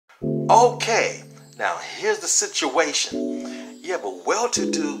Okay, now here's the situation. You have a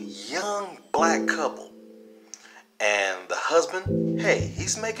well-to-do young black couple, and the husband, hey,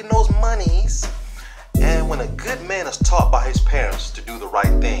 he's making those monies. And when a good man is taught by his parents to do the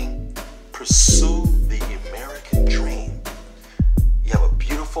right thing, pursue the American dream. You have a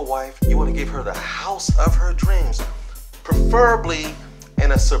beautiful wife, you want to give her the house of her dreams, preferably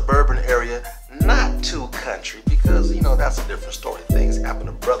in a suburban area, not too country, because you know that's a different story. Things happen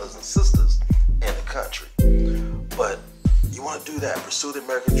to brothers and sisters in the country. But you want to do that, pursue the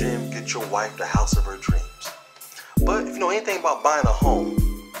American dream, get your wife the house of her dreams. But if you know anything about buying a home,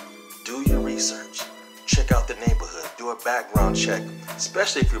 do your research. Check out the neighborhood, do a background check,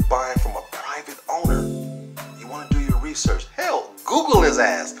 especially if you're buying from a private owner. You want to do your research. Hell, Google his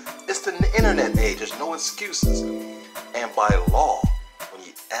ass. It's the internet age, there's no excuses. And by law, when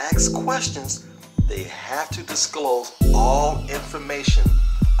you ask questions, they have to disclose all information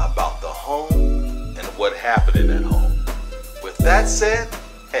about the home and what happened in that home. With that said,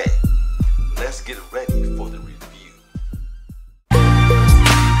 hey, let's get ready for the review.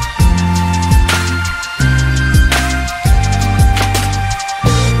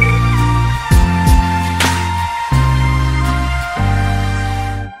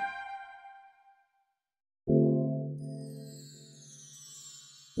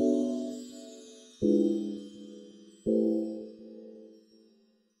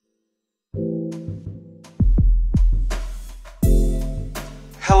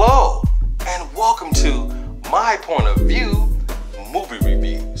 Hello, and welcome to My Point of View Movie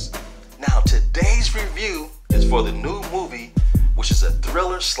Reviews. Now, today's review is for the new movie, which is a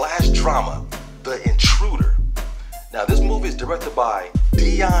thriller/drama, The Intruder. Now, this movie is directed by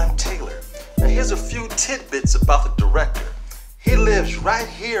Deon Taylor. Now, here's a few tidbits about the director. He lives right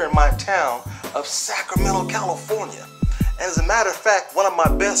here in my town of Sacramento, California. And as a matter of fact, one of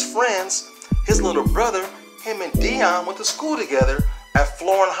my best friends, his little brother, him and Deon went to school together at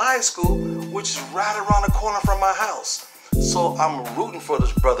Florence High School, which is right around the corner from my house. So I'm rooting for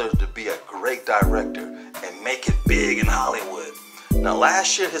this brother to be a great director and make it big in Hollywood. Now,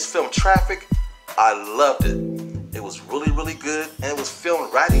 last year, his film Traffic, I loved it. It was really, really good, and it was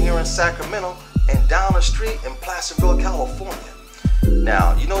filmed right here in Sacramento and down the street in Placerville, California.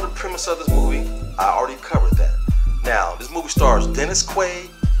 Now, you know the premise of this movie? I already covered that. Now, this movie stars Quaid,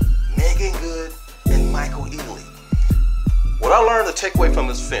 Meagan Good, and Michael Ealy. What I learned to take away from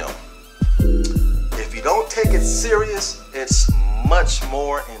this film, if you don't take it serious, it's much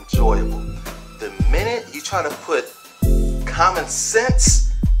more enjoyable. The minute you try to put common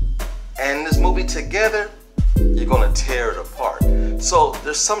sense and this movie together, you're gonna tear it apart. So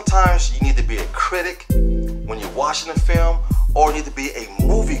there's sometimes you need to be a critic when you're watching a film, or you need to be a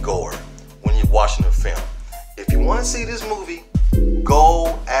moviegoer when you're watching a film. If you want to see this movie,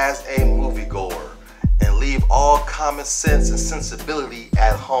 go as a moviegoer and leave all common sense and sensibility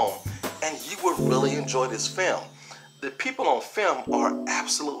at home, and you will really enjoy this film. The people on film are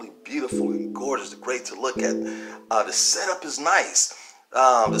absolutely beautiful and gorgeous, great to look at. The setup is nice.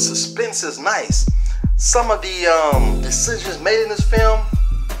 The suspense is nice. Some of the decisions made in this film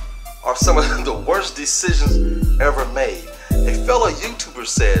are some of the worst decisions ever made. A fellow YouTuber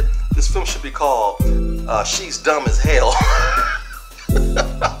said this film should be called She's Dumb as Hell.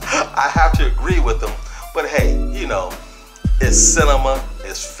 I have to agree with him, but hey, you know, it's cinema,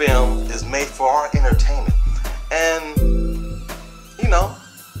 it's film, it's made for our entertainment. And, you know,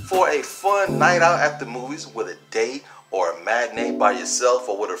 for a fun night out at the movies with a date or a matinee by yourself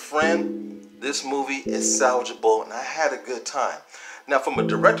or with a friend, this movie is salvageable, and I had a good time. Now, from a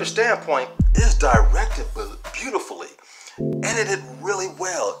director standpoint, it's directed beautifully, edited really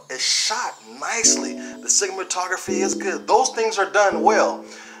well, it's shot nicely, the cinematography is good. Those things are done well.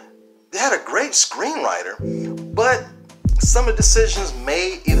 They had a great screenwriter, but some of the decisions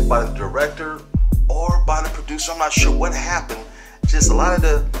made either by the director or by the producer, I'm not sure what happened, just a lot of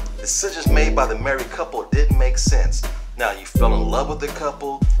the decisions made by the married couple didn't make sense. Now, you fell in love with the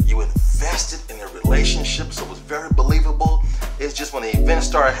couple, you invested in their relationship, so it was very believable. It's just when the events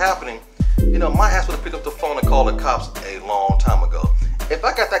started happening, you know, my ass would have picked up the phone and called the cops a long time ago. If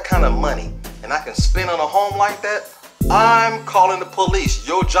I got that kind of money and I can spend on a home like that, I'm calling the police.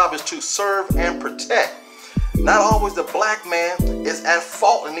 Your job is to serve and protect. Not always the black man is at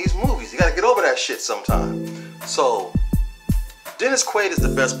fault in these movies. You gotta get over that shit sometime. So, Quaid is the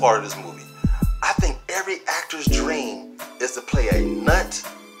best part of this movie. I think every actor's dream is to play a nut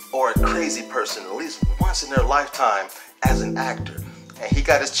or a crazy person at least once in their lifetime as an actor. And he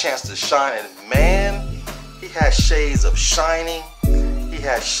got his chance to shine, and man, he had shades of Shining. He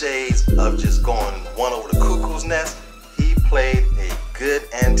had shades of just going one over the cuckoo's nest. He played a good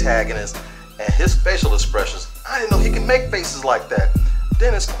antagonist, and his facial expressions, I didn't know he could make faces like that.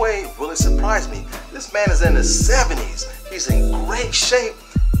 Dennis Quaid really surprised me. This man is in his 70s. He's in great shape,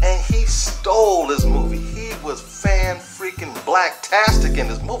 and he stole this movie. He was fan-freaking-black-tastic in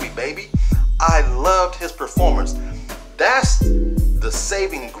this movie, baby. I loved his performance. That's the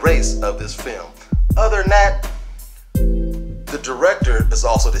saving grace of this film. Other than that, the director is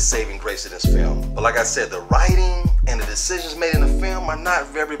also the saving grace of this film. But like I said, the writing and the decisions made in the film are not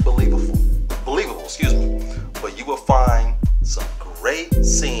very believable, excuse me. But you will find some great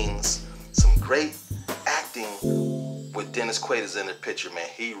scenes, some great acting with Dennis Quaid is in the picture, man.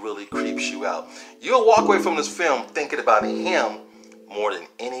 He really creeps you out. You'll walk away from this film thinking about him more than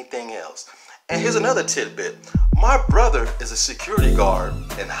anything else. And here's another tidbit. My brother is a security guard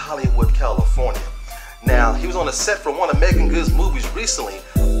in Hollywood, California. Now, he was on the set for one of Meagan Good's movies recently.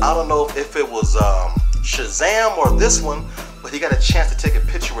 I don't know if it was Shazam or this one, but he got a chance to take a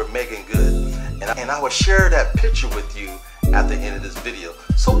picture with Meagan Good. And I will share that picture with you at the end of this video.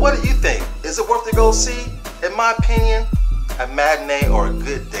 So what do you think? Is it worth to go see? In my opinion, a matinee or a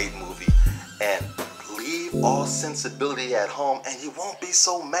good date movie. And leave all sensibility at home and you won't be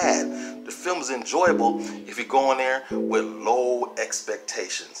so mad. The film is enjoyable if you go in there with low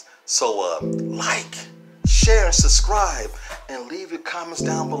expectations. So like, share, and subscribe, and leave your comments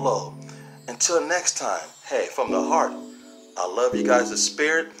down below. Until next time, hey, from the heart, I love you guys'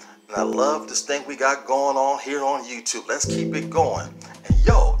 spirit, and I love this thing we got going on here on YouTube. Let's keep it going. And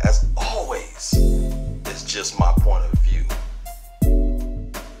yo, as always, it's just my point of view.